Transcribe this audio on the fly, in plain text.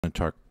going to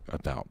talk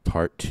about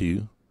part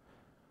two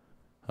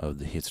of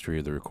the history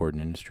of the recording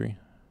industry.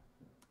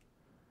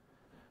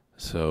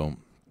 So,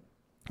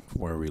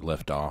 where we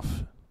left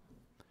off,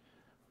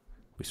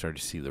 we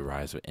started to see the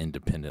rise of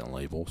independent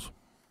labels.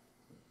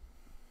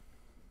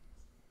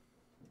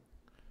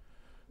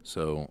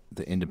 So,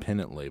 the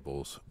independent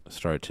labels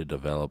started to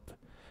develop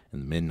in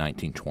the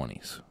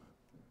mid-1920s.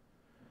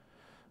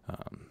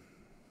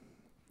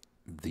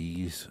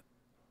 These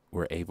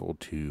were able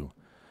to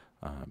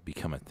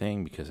become a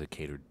thing because it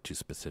catered to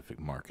specific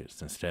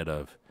markets instead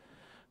of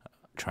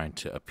trying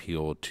to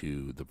appeal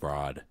to the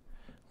broad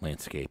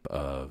landscape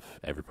of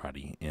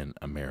everybody in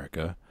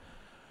America.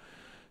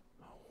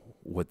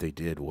 What they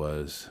did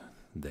was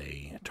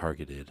they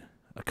targeted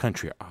a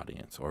country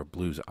audience or a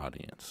blues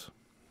audience.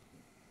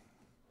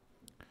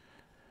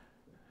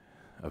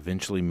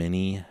 Eventually,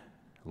 many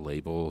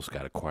labels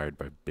got acquired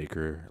by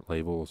bigger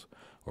labels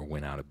or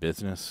went out of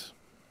business.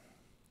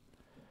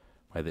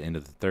 By the end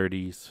of the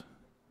 30s,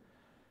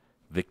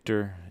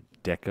 Victor,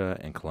 Decca,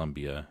 and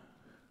Columbia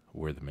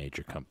were the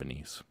major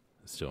companies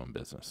still in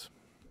business.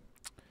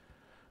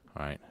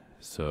 All right,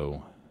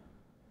 so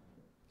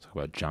let's talk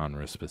about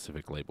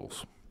genre-specific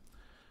labels.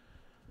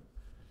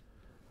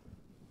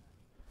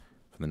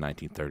 From the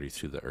 1930s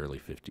to the early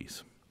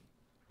 50s.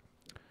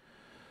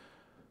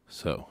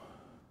 So,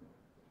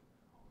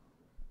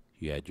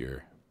 you had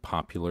your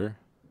popular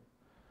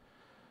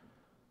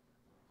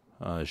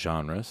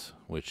genres,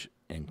 which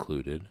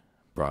included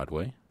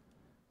Broadway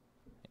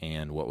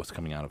and what was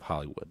coming out of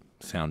Hollywood,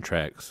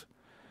 soundtracks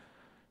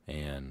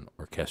and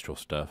orchestral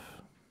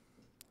stuff.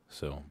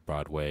 So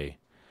Broadway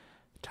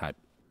type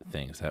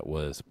things. That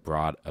was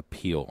broad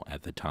appeal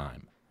at the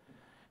time.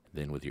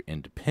 Then with your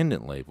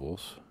independent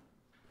labels,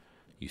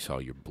 you saw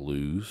your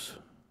blues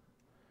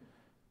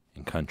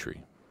and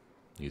country.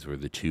 These were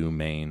the two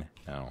main.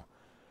 Now,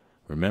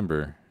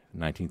 remember,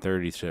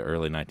 1930s to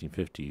early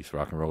 1950s,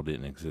 rock and roll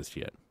didn't exist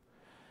yet.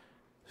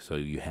 So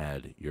you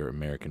had your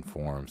American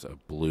forms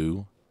of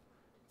blues,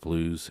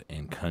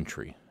 and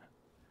country.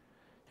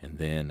 And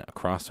then a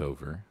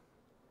crossover,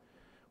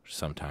 which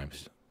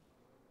sometimes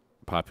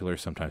popular,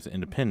 sometimes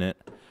independent,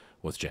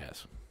 was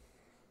jazz.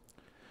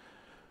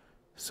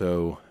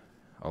 So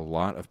a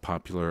lot of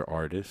popular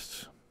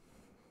artists,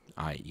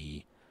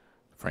 i.e.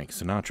 Frank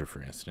Sinatra,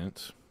 for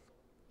instance,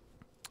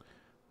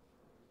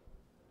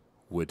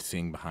 would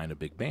sing behind a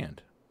big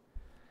band.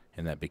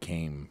 And that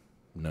became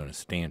known as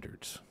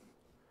standards.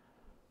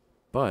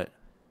 But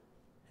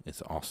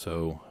it's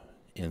also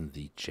in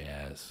the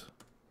jazz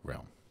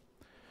realm.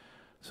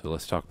 So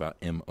let's talk about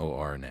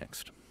MOR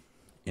next.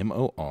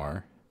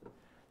 MOR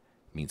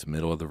means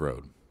middle of the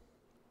road.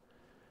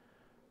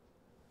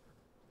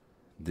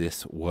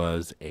 This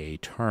was a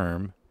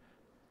term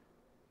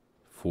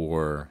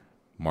for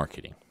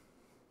marketing,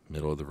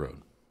 middle of the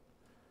road.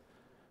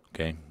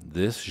 Okay,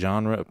 this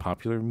genre of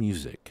popular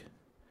music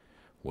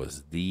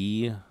was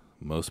the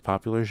most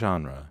popular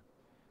genre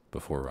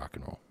before rock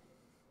and roll.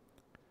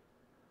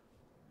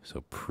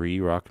 So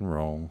pre-rock and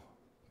roll,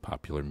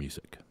 popular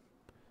music.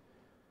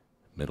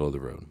 Middle of the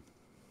road.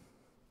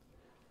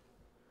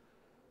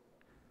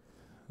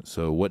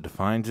 So what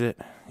defines it?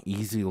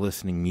 Easy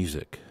listening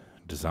music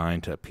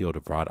designed to appeal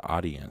to broad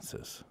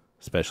audiences,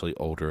 especially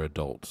older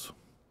adults.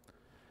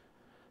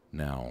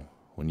 Now,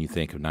 when you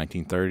think of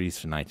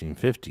 1930s to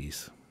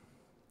 1950s,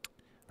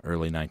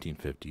 early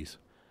 1950s,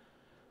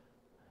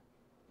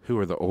 who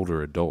are the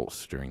older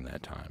adults during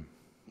that time?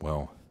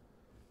 Well,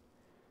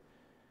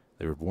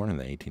 they were born in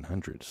the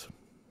 1800s,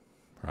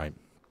 right?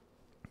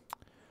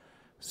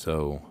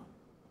 So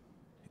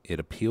it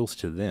appeals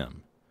to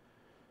them.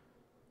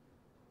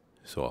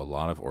 So a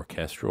lot of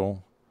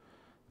orchestral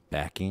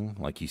backing,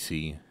 like you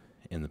see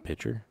in the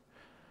picture,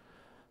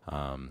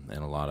 and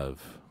a lot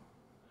of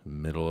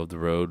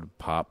middle-of-the-road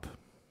pop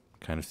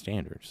kind of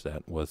standards.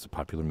 That was the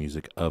popular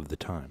music of the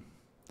time.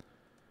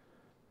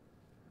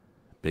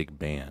 Big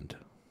band.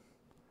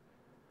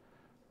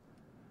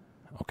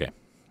 Okay,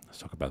 let's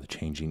talk about the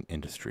changing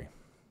industry.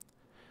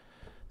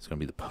 It's going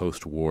to be the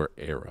post-war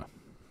era.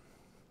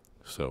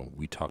 So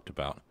we talked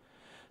about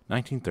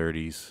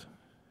 1930s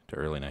to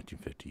early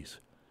 1950s.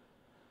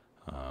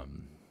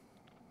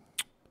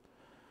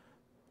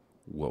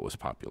 What was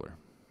popular?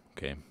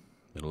 Okay,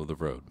 middle of the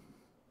road.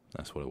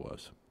 That's what it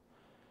was.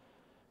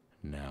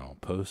 Now,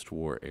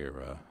 post-war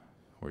era,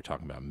 we're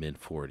talking about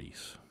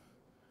mid-40s.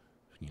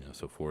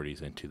 So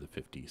 40s into the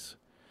 50s,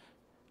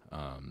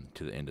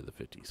 to the end of the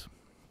 50s.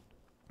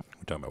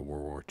 We're talking about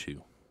World War II.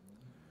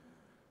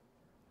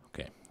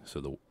 Okay, so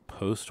the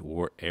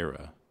post-war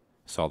era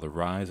saw the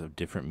rise of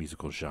different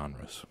musical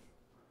genres.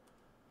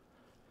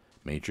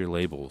 Major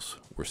labels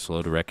were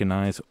slow to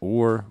recognize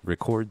or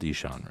record these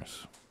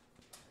genres.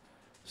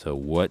 So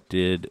what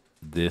did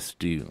this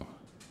do?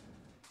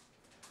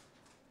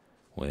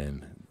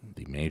 When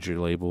the major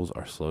labels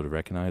are slow to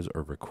recognize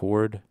or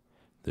record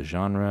the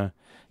genre,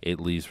 it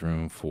leaves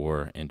room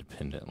for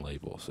independent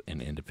labels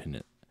and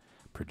independent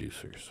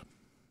producers.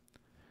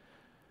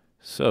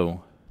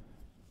 So,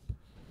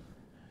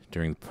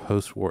 during the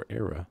post-war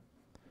era,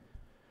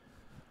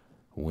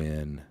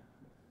 when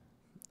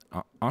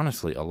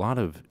honestly, a lot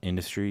of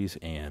industries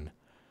and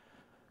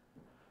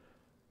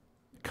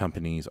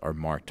companies are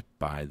marked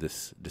by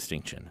this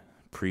distinction: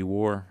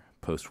 pre-war,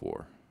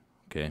 post-war.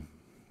 Okay.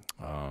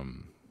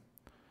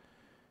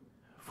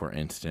 For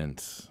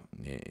instance,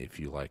 if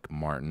you like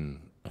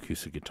Martin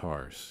acoustic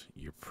guitars,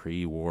 your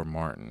pre-war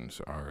Martins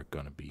are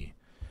going to be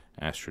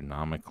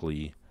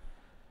astronomically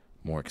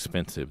more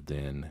expensive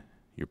than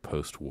your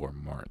post-war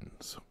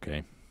Martins.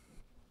 Okay.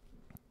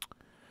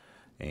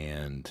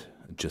 And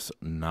just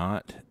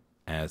not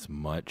as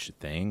much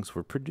things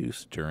were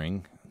produced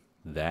during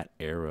that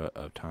era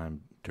of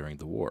time during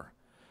the war.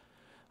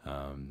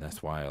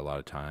 That's why a lot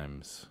of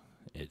times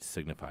it's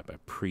signified by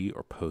pre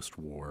or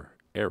post-war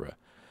era.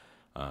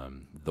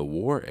 The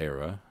war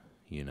era,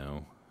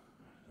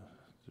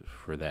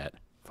 for that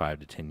 5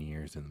 to 10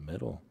 years in the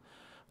middle,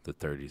 the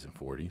 30s and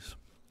 40s,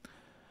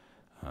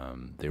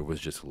 there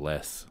was just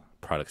less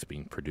products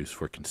being produced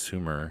for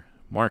consumer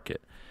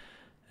market.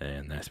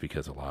 And that's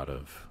because a lot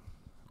of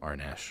our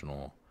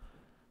national,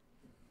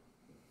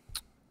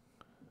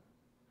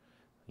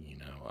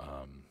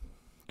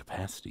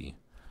 capacity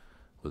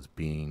was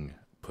being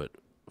put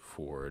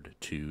forward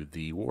to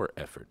the war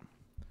effort.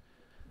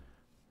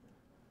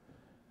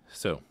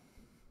 So,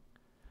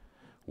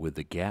 with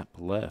the gap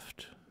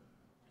left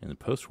in the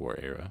post-war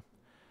era,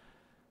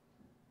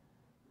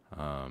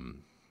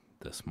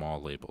 the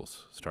small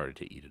labels started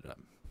to eat it up.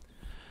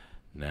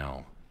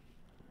 Now,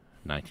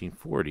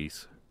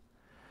 1940s,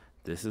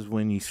 this is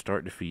when you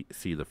start to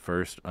see the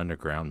first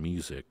underground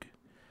music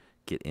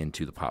get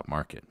into the pop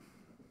market.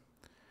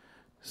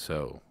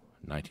 So,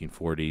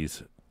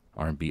 1940s,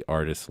 R&B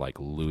artists like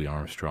Louis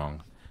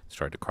Armstrong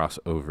started to cross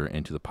over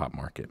into the pop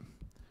market.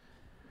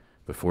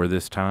 Before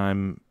this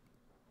time,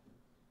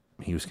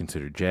 he was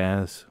considered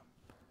jazz.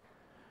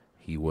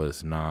 He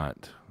was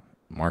not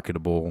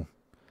marketable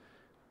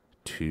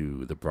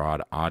to the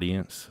broad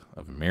audience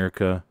of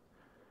America,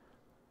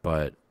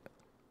 but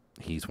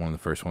he's one of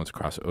the first ones to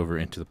cross over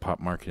into the pop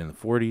market in the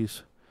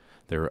 40s.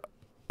 There are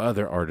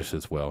other artists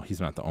as well.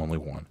 He's not the only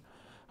one,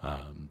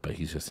 but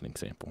he's just an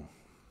example.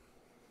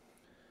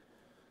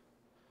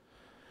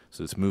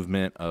 So this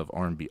movement of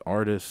R&B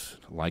artists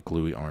like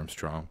Louis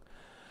Armstrong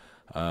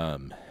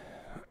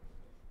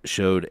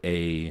showed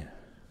a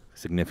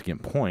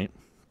significant point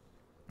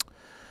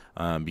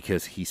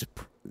because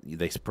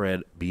they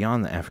spread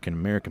beyond the African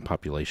American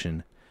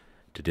population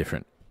to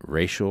different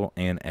racial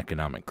and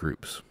economic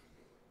groups.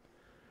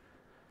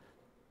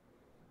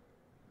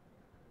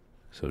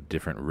 So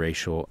different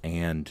racial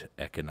and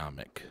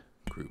economic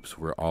groups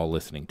were all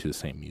listening to the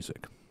same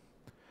music.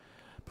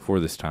 Before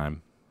this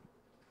time,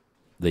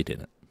 they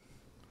didn't.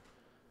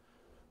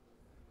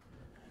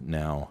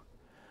 Now,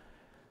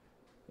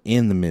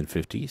 in the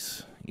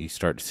mid-50s, you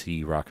start to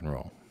see rock and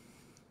roll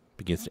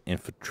begins to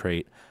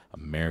infiltrate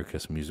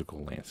America's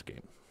musical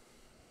landscape.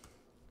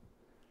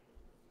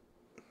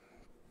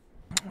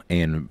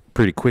 And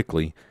pretty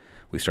quickly,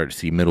 we start to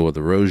see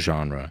middle-of-the-road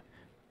genre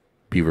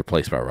be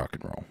replaced by rock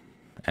and roll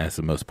as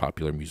the most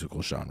popular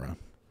musical genre.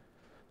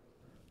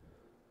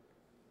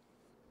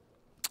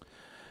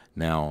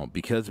 Now,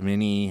 because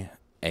many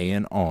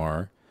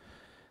A&R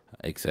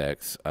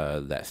execs,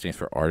 that stands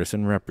for artists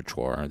and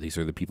repertoire, these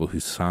are the people who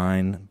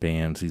sign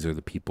bands, these are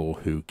the people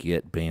who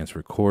get bands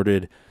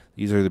recorded,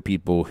 these are the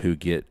people who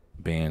get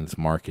bands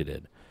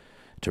marketed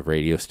to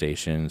radio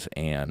stations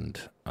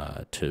and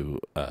to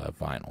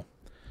vinyl.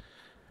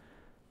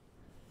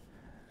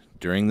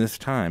 During this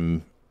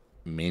time,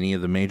 many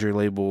of the major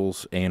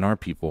labels A&R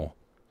people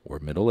were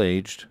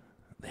middle-aged.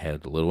 They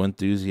had little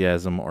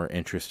enthusiasm or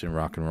interest in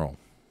rock and roll.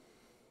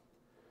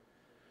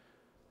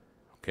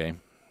 Okay,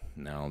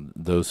 now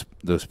those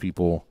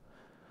people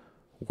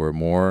were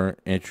more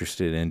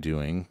interested in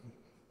doing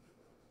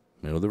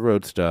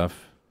middle-of-the-road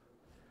stuff,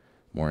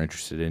 more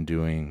interested in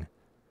doing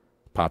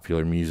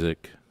popular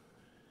music,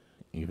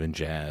 even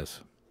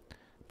jazz,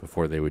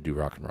 before they would do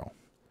rock and roll.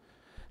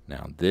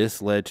 Now,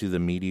 this led to the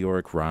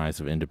meteoric rise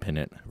of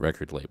independent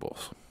record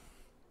labels.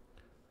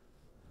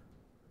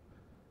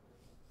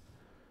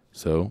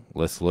 So,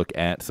 let's look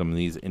at some of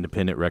these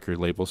independent record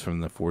labels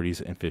from the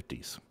 40s and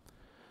 50s.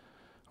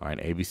 All right,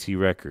 ABC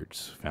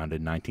Records,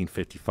 founded in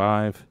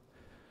 1955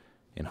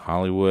 in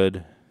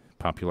Hollywood.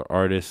 Popular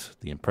artists,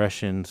 The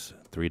Impressions,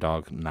 Three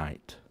Dog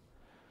Night.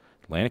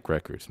 Atlantic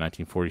Records,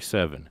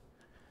 1947,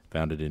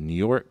 founded in New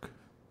York.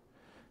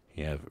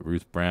 You have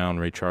Ruth Brown,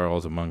 Ray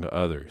Charles, among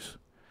others.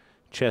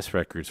 Chess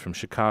Records from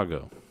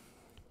Chicago.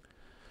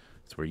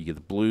 That's where you get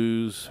the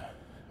blues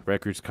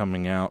records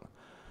coming out.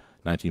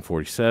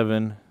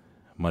 1947,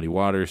 Muddy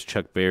Waters,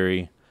 Chuck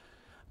Berry,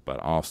 but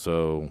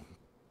also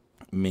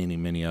many,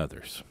 many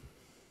others.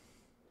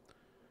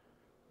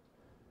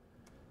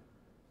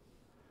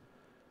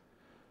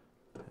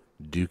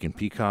 Duke and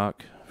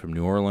Peacock from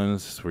New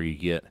Orleans. That's where you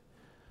get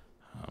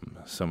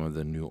some of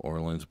the New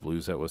Orleans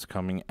blues that was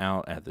coming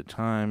out at the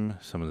time,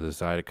 some of the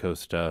Zydeco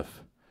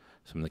stuff,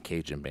 some of the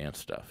Cajun band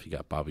stuff. You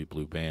got Bobby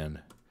Blue Band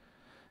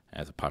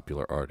as a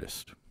popular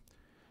artist.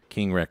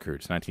 King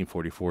Records,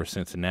 1944,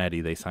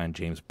 Cincinnati, they signed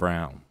James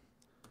Brown.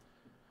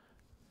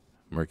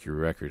 Mercury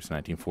Records,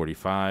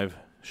 1945.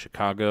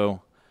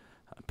 Chicago,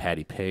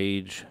 Patti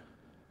Page,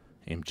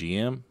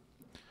 MGM.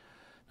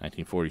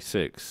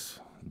 1946,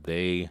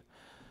 they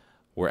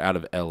were out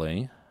of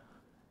L.A.,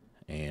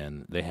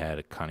 and they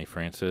had Connie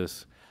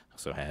Francis,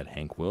 also had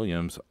Hank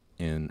Williams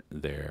in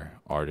their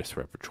artist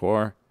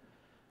repertoire.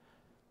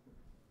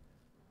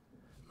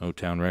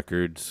 Motown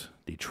Records,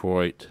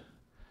 Detroit,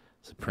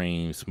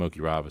 Supreme,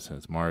 Smokey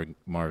Robinson's,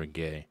 Marvin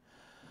Gaye,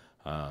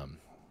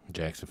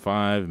 Jackson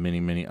 5,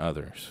 many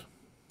others.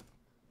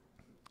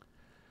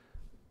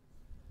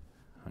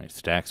 All right,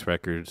 Stax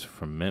Records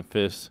from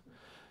Memphis.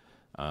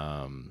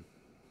 A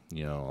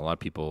lot of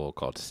people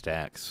call it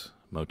Stax,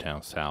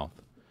 Motown South.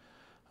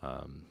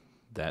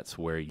 That's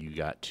where you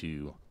got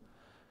to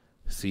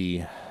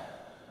see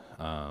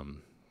a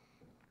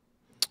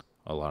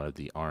lot of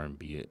the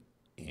R&B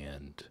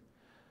and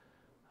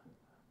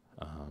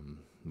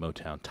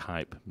Motown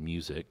type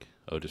music.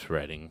 Otis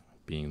Redding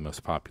being the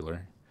most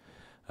popular.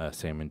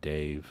 Sam and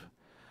Dave,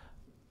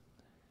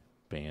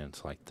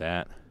 bands like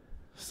that.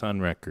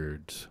 Sun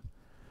Records,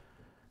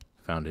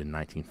 founded in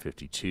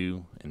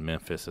 1952 in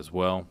Memphis as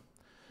well.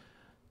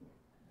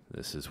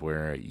 This is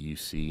where you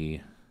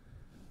see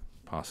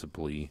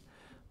possibly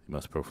the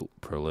most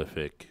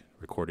prolific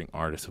recording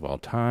artist of all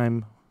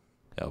time,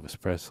 Elvis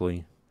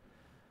Presley,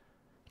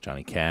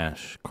 Johnny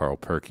Cash, Carl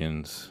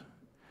Perkins,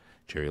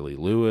 Jerry Lee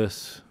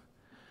Lewis,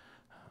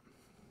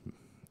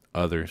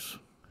 others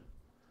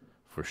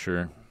for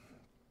sure.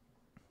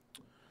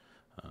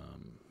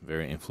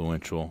 Very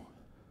influential.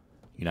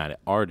 United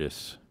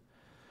Artists.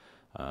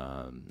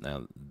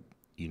 Now,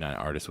 United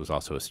Artists was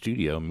also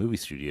a movie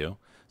studio,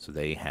 so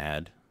they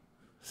had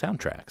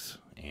soundtracks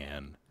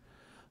and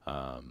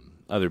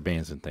other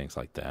bands and things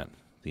like that.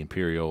 The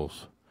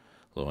Imperials,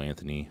 Lil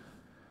Anthony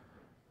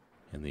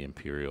and the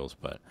Imperials,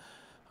 but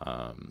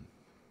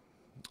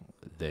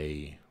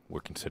they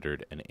were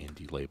considered an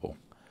indie label.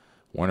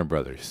 Warner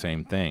Brothers,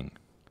 same thing.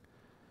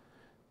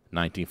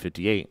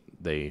 1958,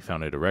 they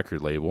founded a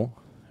record label.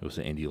 It was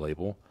an indie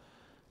label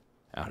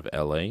out of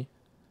L.A.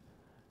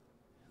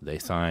 They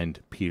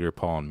signed Peter,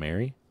 Paul, and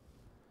Mary.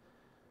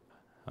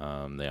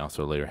 They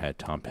also later had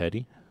Tom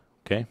Petty.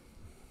 Okay.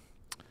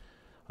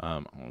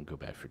 I'm going to go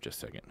back for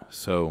just a second.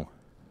 So,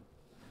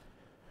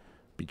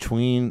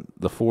 between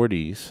the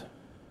 40s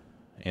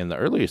and the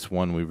earliest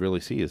one we really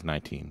see is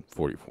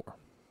 1944.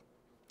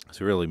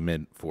 So really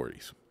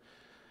mid-40s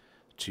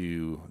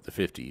to the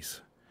 50s.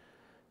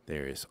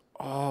 There is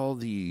all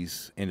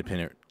these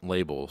independent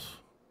labels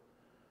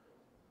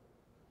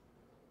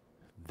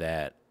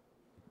that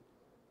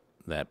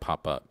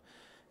pop up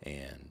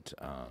and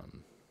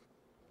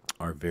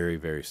are very,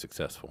 very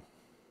successful.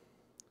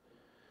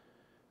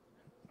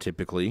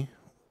 Typically,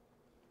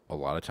 a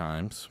lot of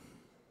times,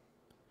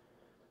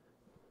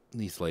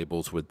 these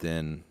labels would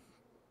then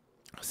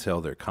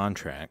sell their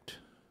contract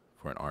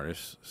for an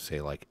artist,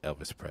 say like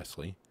Elvis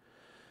Presley,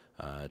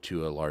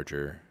 to a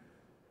larger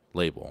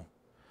label.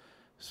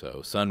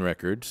 So Sun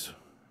Records,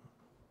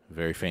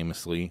 very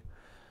famously,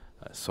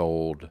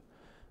 sold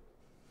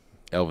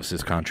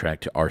Elvis's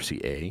contract to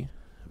RCA,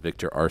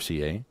 Victor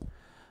RCA,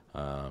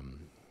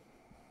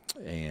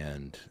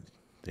 and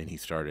then he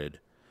started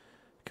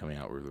coming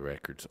out with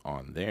records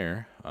on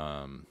there,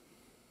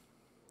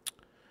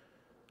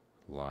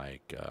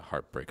 like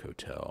Heartbreak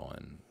Hotel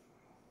and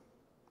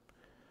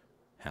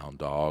Hound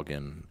Dog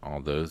and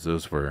all those.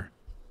 Those were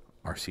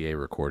RCA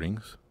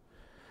recordings.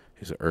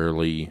 His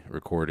early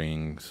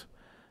recordings,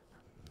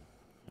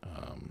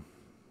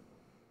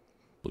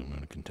 Blue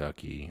Moon of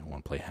Kentucky,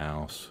 One Play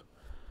House,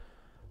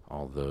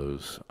 all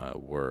those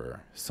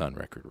were Sun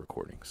Record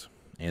recordings.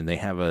 And they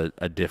have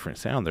a different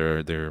sound.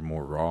 They're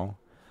more raw.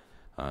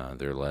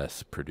 They're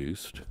less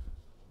produced.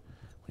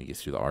 When it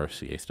gets to the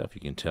RCA stuff,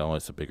 you can tell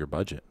it's a bigger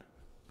budget.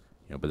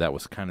 But that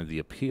was kind of the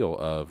appeal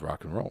of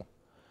rock and roll,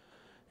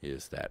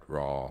 is that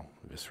raw,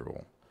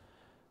 visceral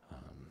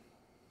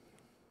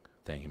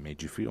thing it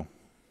made you feel.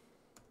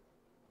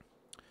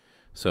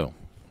 So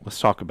let's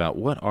talk about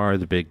what are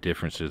the big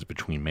differences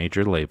between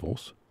major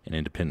labels and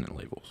independent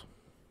labels.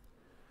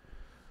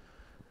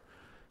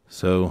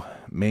 So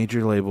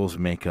major labels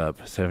make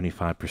up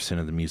 75%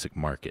 of the music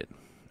market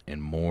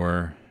and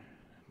more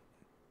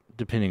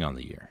depending on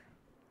the year.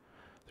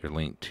 They're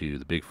linked to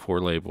the big four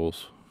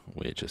labels,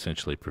 which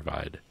essentially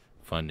provide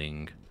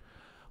funding,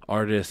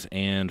 artists,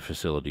 and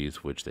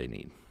facilities which they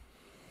need.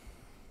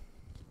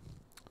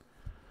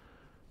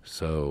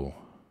 So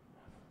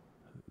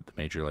the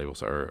major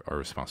labels are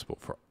responsible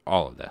for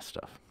all of that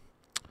stuff.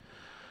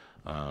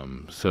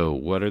 So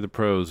what are the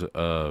pros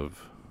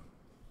of,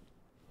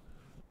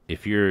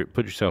 if you're,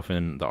 put yourself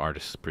in the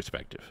artist's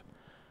perspective,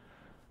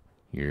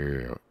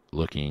 you're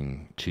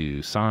looking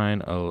to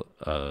sign a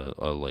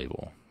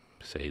label.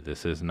 Say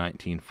this is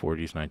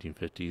 1940s,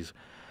 1950s,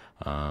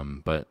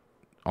 but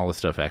all the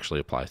stuff actually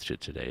applies to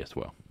today as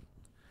well.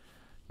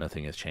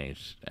 Nothing has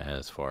changed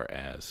as far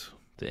as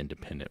the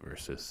independent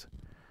versus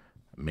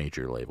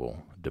major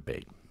label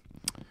debate.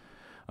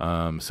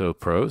 So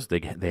pros,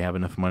 they have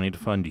enough money to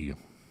fund you.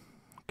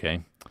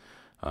 Okay.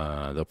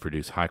 They'll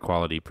produce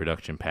high-quality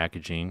production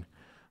packaging.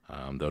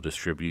 They'll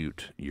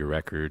distribute your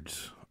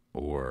records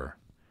or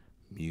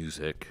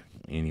music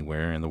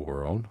anywhere in the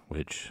world,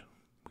 which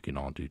we can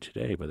all do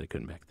today, but they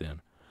couldn't back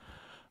then.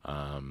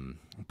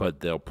 But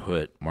they'll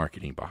put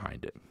marketing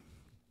behind it,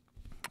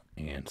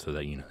 and so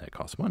that that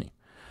costs money.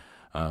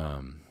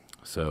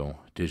 So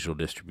digital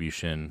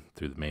distribution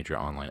through the major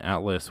online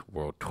outlets,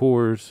 world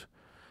tours,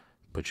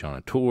 put you on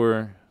a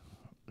tour,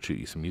 shoot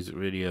you some music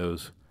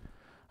videos.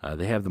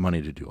 They have the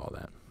money to do all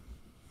that.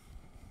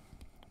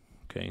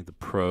 Okay, the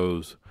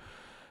pros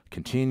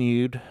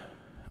continued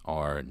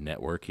are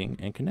networking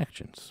and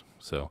connections.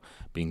 So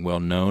being well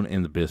known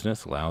in the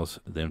business allows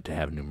them to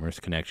have numerous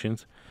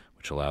connections,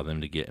 which allow them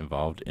to get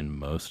involved in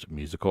most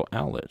musical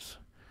outlets.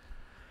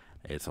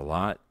 It's a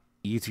lot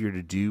easier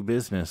to do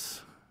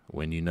business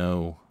when you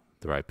know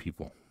the right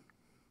people.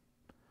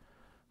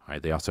 All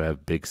right, they also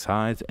have big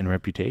size and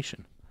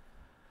reputation.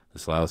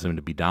 This allows them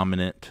to be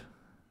dominant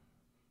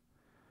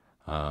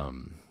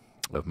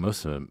of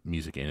most of the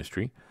music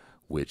industry,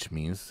 which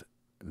means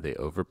they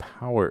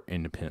overpower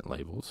independent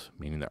labels,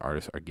 meaning that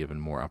artists are given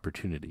more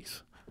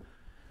opportunities.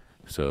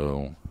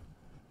 So,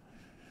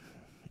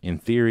 in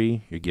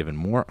theory, you're given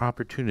more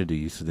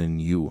opportunities than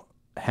you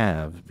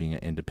have being an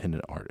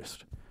independent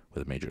artist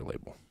with a major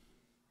label.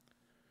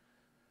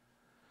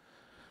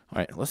 All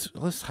right,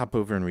 let's hop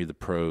over and read the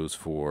pros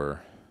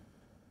for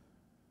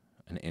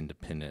an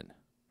independent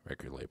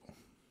record label.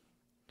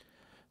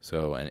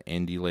 So an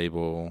indie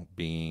label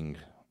being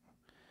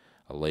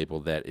a label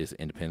that is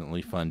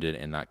independently funded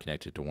and not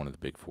connected to one of the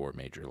big four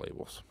major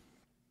labels.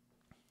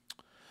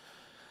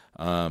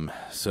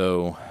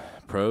 So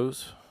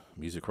pros,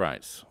 music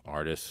rights.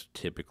 Artists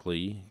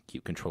typically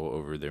keep control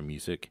over their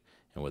music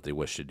and what they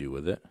wish to do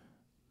with it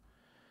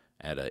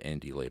at an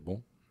indie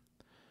label.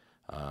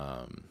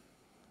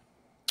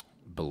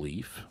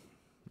 Belief.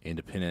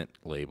 Independent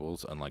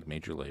labels, unlike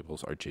major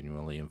labels, are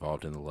genuinely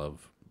involved in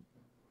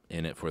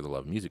it for the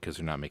love of music because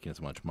they're not making as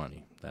much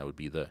money. That would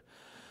be the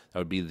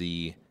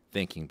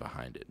thinking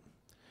behind it.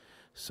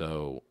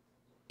 So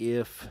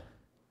if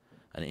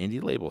an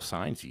indie label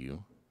signs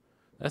you,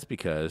 that's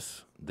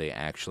because they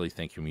actually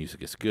think your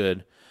music is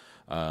good.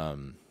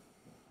 Not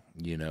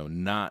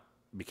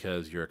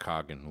because you're a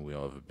cog in the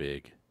wheel of a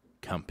big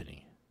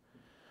company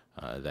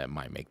that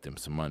might make them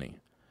some money.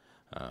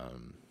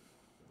 And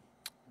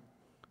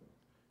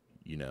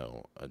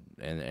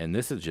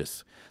this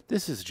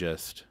is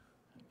just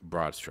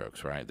broad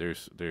strokes, right?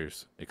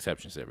 There's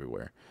exceptions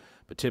everywhere,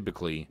 but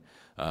typically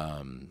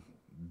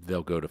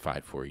they'll go to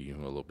fight for you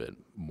a little bit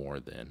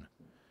more than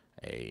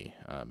a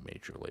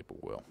major label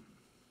will,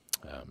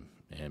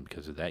 and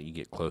because of that, you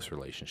get close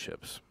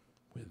relationships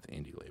with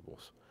indie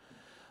labels.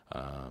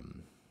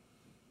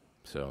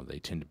 So they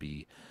tend to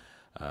be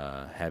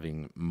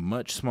having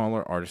much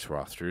smaller artist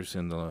rosters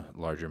than the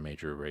larger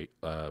major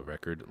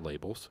record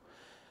labels.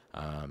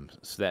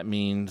 So that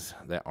means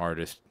that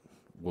artists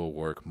will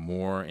work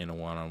more in a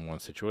one-on-one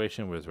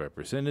situation with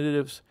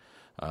representatives,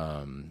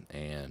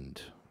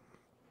 and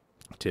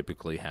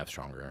typically have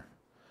stronger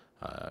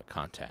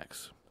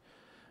contacts.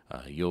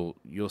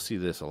 You'll see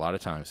this a lot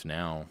of times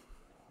now,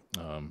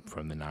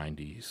 from the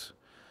 90s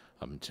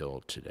up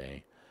until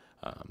today.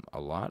 A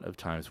lot of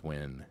times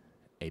when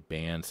a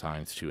band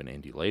signs to an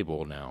indie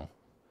label now,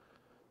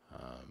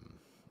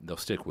 they'll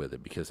stick with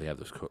it because they have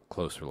those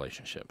close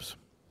relationships.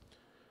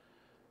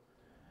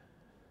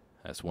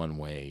 That's one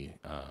way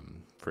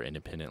for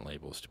independent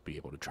labels to be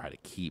able to try to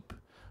keep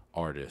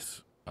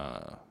artists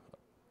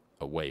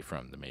away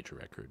from the major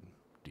record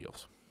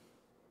deals.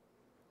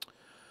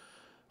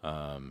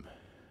 And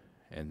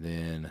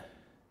then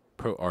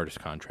pro artist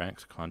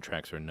contracts.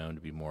 Contracts are known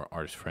to be more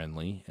artist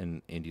friendly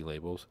in indie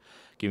labels,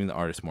 giving the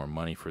artists more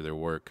money for their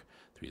work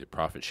through either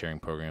profit sharing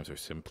programs or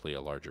simply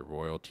a larger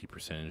royalty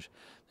percentage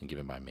than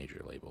given by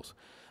major labels.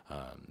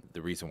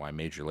 The reason why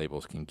major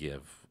labels can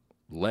give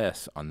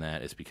less on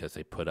that is because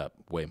they put up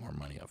way more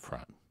money up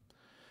front,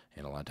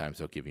 and a lot of times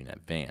they'll give you an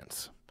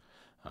advance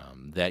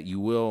that you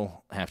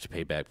will have to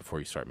pay back before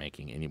you start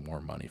making any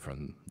more money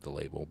from the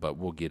label, but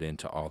we'll get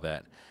into all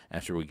that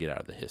after we get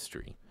out of the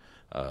history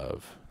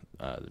of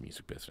the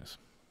music business.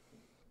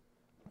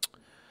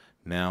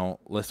 Now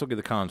let's look at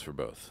the cons for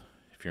both.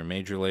 If you're a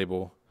major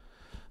label,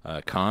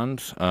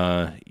 cons,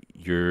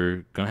 you're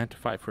gonna have to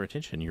fight for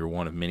attention. You're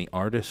one of many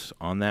artists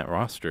on that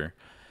roster,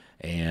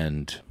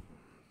 and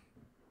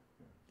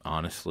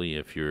honestly,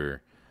 if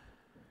your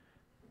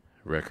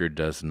record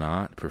does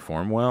not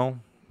perform well,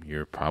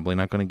 you're probably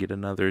not going to get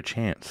another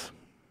chance.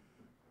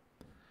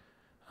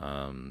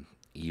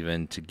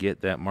 Even to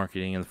get that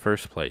marketing in the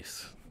first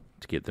place,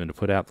 to get them to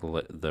put out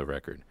the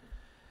record,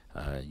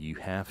 you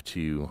have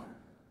to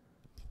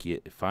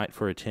fight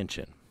for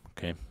attention.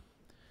 Okay.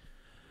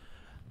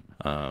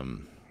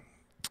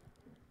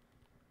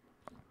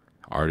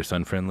 Artist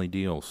unfriendly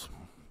deals.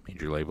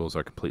 Major labels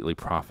are completely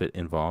profit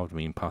involved,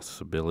 meaning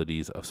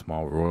possibilities of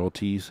small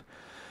royalties,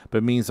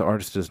 but means the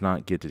artist does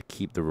not get to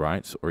keep the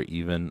rights or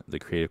even the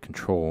creative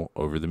control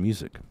over the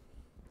music.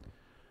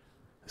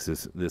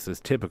 This is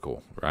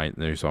typical, right?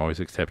 There's always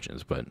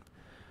exceptions, but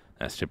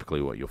that's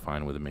typically what you'll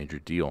find with a major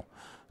deal.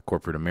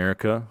 Corporate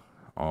America,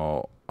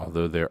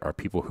 although there are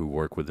people who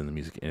work within the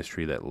music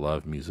industry that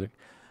love music,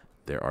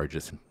 there are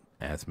just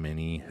as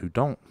many who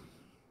don't.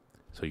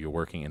 So you're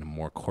working in a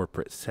more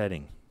corporate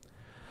setting.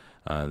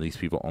 These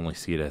people only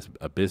see it as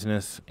a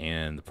business,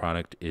 and the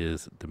product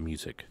is the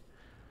music.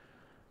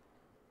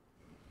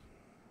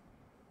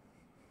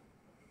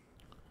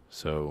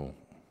 So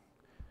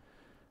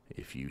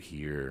if you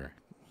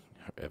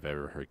have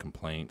ever heard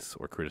complaints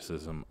or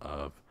criticism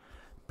of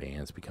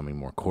bands becoming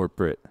more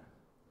corporate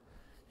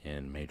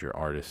and major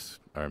artists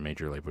or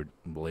major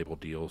label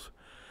deals,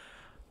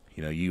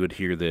 you would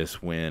hear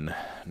this when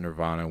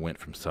Nirvana went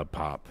from Sub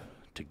Pop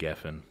to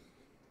Geffen,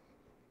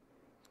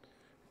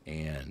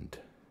 and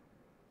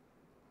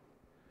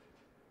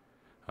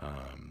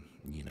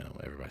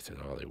everybody said,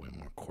 "Oh, they went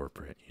more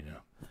corporate."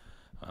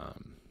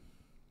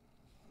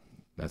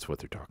 That's what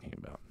they're talking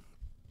about.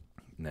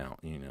 Now,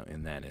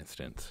 in that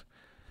instance,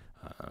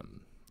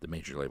 the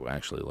major label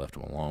actually left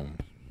them alone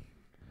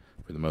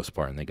for the most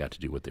part, and they got to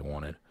do what they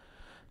wanted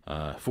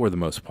for the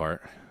most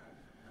part.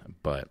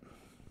 But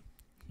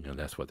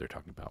that's what they're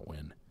talking about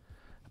when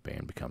a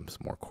band becomes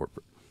more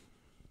corporate.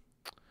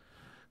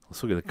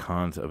 Let's look at the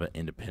cons of an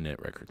independent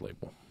record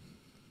label.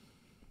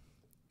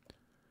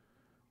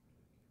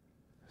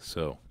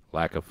 So,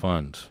 lack of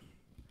funds.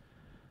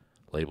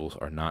 Labels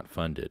are not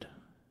funded,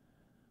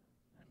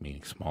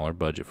 meaning smaller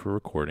budget for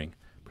recording,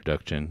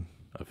 production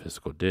of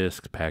physical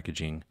discs,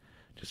 packaging,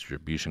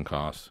 distribution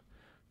costs,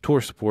 tour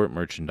support,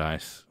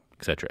 merchandise,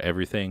 etc.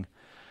 Everything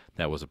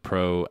that was a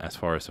pro as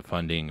far as the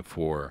funding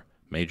for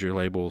major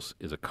labels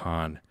is a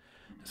con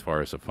as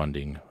far as the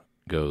funding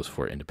goes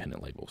for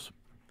independent labels.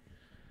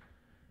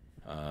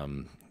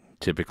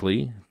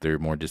 Typically, they're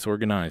more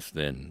disorganized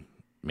than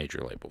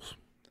major labels.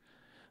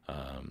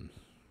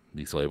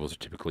 These labels are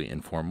typically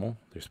informal.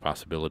 There's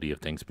possibility of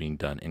things being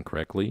done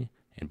incorrectly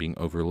and being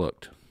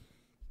overlooked.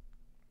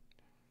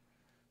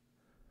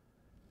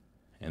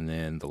 And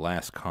then the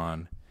last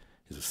con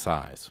is the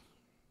size.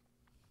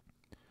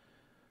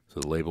 So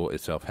the label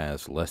itself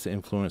has less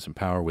influence and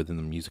power within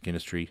the music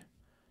industry.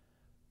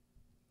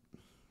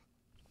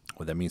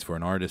 What that means for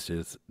an artist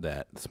is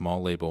that the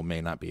small label may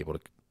not be able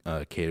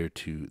to cater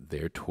to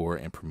their tour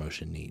and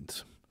promotion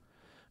needs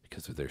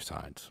because of their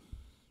size.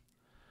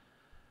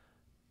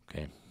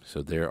 Okay,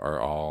 so there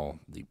are all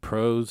the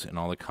pros and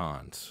all the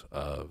cons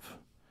of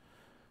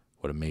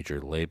what a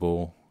major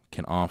label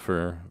can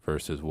offer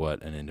versus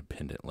what an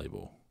independent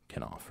label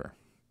can offer.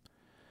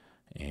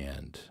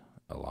 And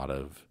a lot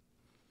of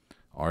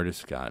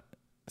artists got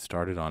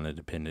started on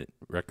independent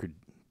record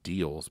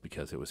deals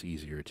because it was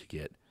easier to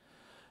get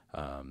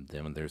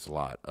them. There's a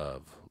lot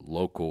of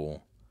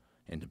local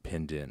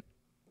independent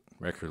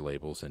record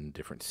labels in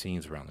different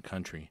scenes around the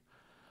country.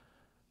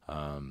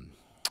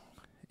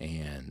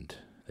 And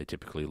they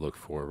typically look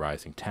for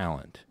rising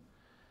talent.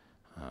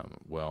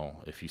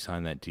 Well, if you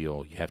sign that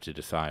deal, you have to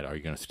decide, are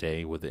you going to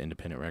stay with the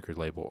independent record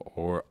label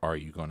or are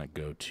you going to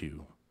go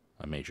to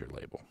a major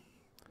label?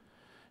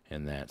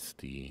 And that's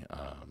the,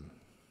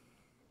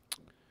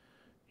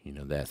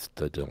 that's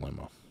the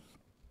dilemma.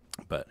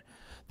 But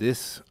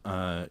this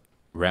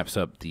wraps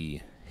up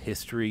the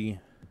history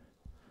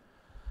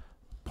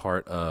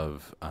part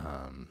of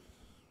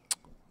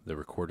the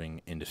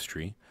recording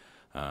industry.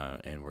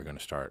 And we're going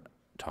to start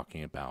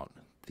talking about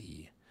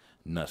the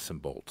nuts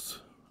and bolts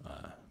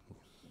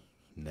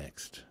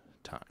next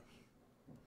time.